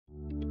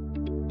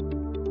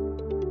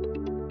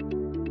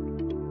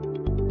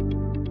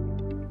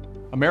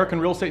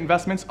American Real Estate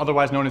Investments,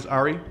 otherwise known as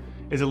AREI,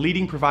 is a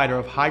leading provider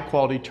of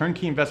high-quality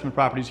turnkey investment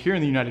properties here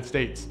in the United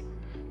States.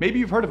 Maybe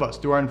you've heard of us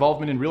through our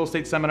involvement in real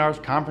estate seminars,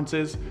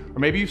 conferences, or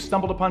maybe you've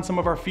stumbled upon some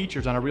of our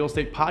features on our real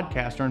estate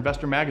podcast or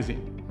investor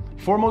magazine.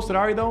 Foremost at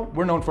AREI though,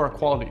 we're known for our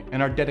quality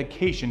and our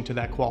dedication to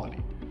that quality.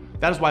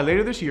 That is why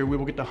later this year, we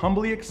will get to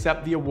humbly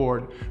accept the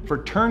award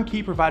for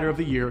Turnkey Provider of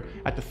the Year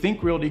at the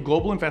Think Realty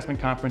Global Investment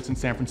Conference in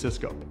San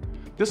Francisco.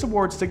 This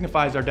award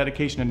signifies our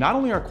dedication to not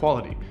only our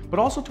quality, but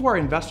also to our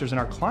investors and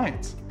our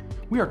clients.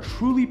 We are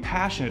truly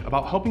passionate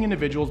about helping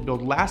individuals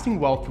build lasting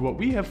wealth through what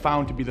we have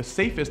found to be the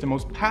safest and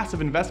most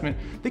passive investment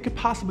they could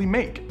possibly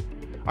make.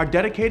 Our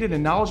dedicated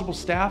and knowledgeable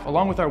staff,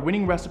 along with our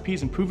winning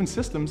recipes and proven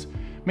systems,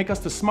 make us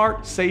the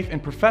smart, safe,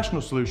 and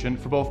professional solution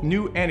for both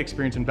new and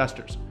experienced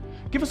investors.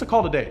 Give us a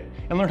call today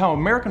and learn how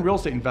American Real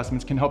Estate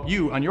Investments can help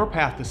you on your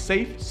path to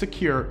safe,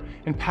 secure,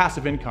 and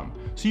passive income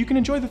so you can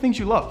enjoy the things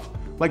you love,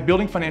 like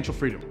building financial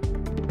freedom.